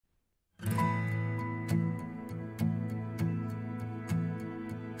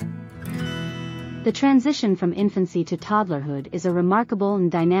The transition from infancy to toddlerhood is a remarkable and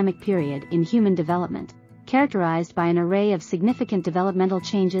dynamic period in human development, characterized by an array of significant developmental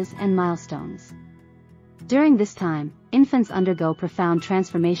changes and milestones. During this time, infants undergo profound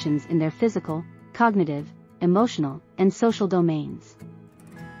transformations in their physical, cognitive, emotional, and social domains.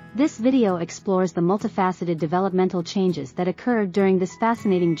 This video explores the multifaceted developmental changes that occur during this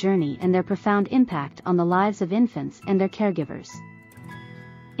fascinating journey and their profound impact on the lives of infants and their caregivers.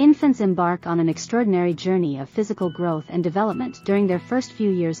 Infants embark on an extraordinary journey of physical growth and development during their first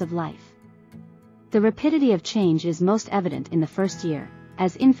few years of life. The rapidity of change is most evident in the first year,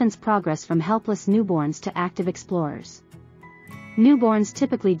 as infants progress from helpless newborns to active explorers. Newborns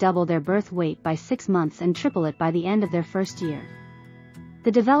typically double their birth weight by 6 months and triple it by the end of their first year.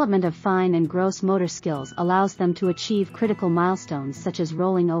 The development of fine and gross motor skills allows them to achieve critical milestones such as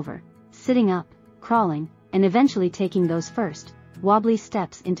rolling over, sitting up, crawling, and eventually taking those first, wobbly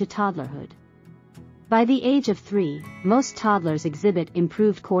steps into toddlerhood. By the age of 3, most toddlers exhibit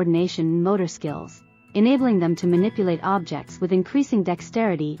improved coordination and motor skills, enabling them to manipulate objects with increasing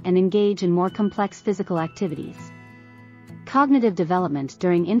dexterity and engage in more complex physical activities. Cognitive development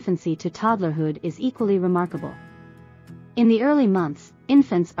during infancy to toddlerhood is equally remarkable. In the early months,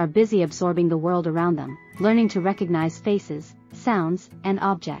 infants are busy absorbing the world around them, learning to recognize faces, sounds, and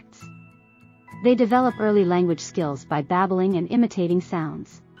objects. They develop early language skills by babbling and imitating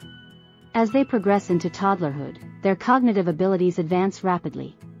sounds. As they progress into toddlerhood, their cognitive abilities advance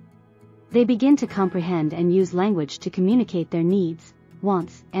rapidly. They begin to comprehend and use language to communicate their needs,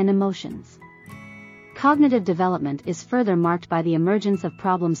 wants, and emotions. Cognitive development is further marked by the emergence of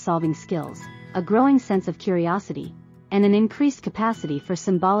problem-solving skills, a growing sense of curiosity, and an increased capacity for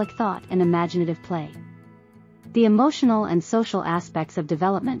symbolic thought and imaginative play. The emotional and social aspects of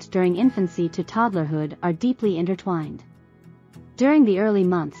development during infancy to toddlerhood are deeply intertwined. During the early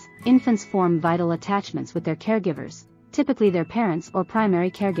months, infants form vital attachments with their caregivers, typically their parents or primary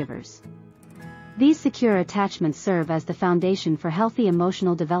caregivers. These secure attachments serve as the foundation for healthy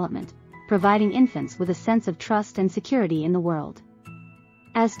emotional development, providing infants with a sense of trust and security in the world.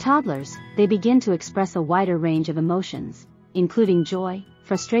 As toddlers, they begin to express a wider range of emotions, including joy,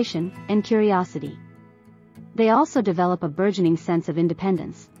 frustration, and curiosity. They also develop a burgeoning sense of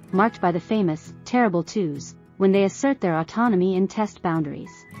independence, marked by the famous, terrible twos, when they assert their autonomy and test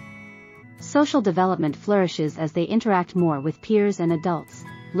boundaries. Social development flourishes as they interact more with peers and adults,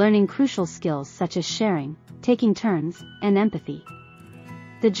 learning crucial skills such as sharing, taking turns, and empathy.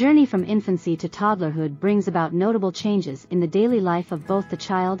 The journey from infancy to toddlerhood brings about notable changes in the daily life of both the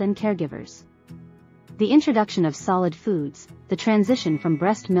child and caregivers. The introduction of solid foods, the transition from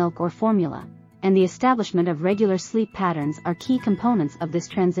breast milk or formula, and the establishment of regular sleep patterns are key components of this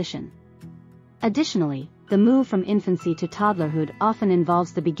transition. Additionally, the move from infancy to toddlerhood often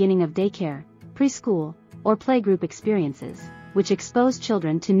involves the beginning of daycare, preschool, or playgroup experiences, which expose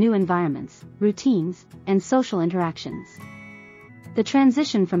children to new environments, routines, and social interactions. The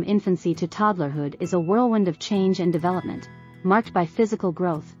transition from infancy to toddlerhood is a whirlwind of change and development, marked by physical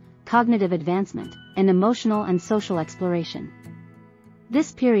growth, cognitive advancement, and emotional and social exploration.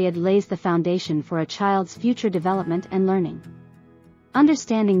 This period lays the foundation for a child's future development and learning.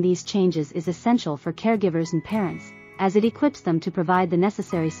 Understanding these changes is essential for caregivers and parents, as it equips them to provide the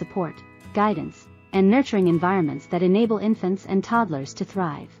necessary support, guidance, and nurturing environments that enable infants and toddlers to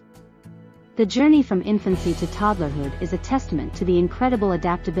thrive. The journey from infancy to toddlerhood is a testament to the incredible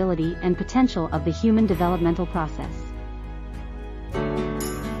adaptability and potential of the human developmental process.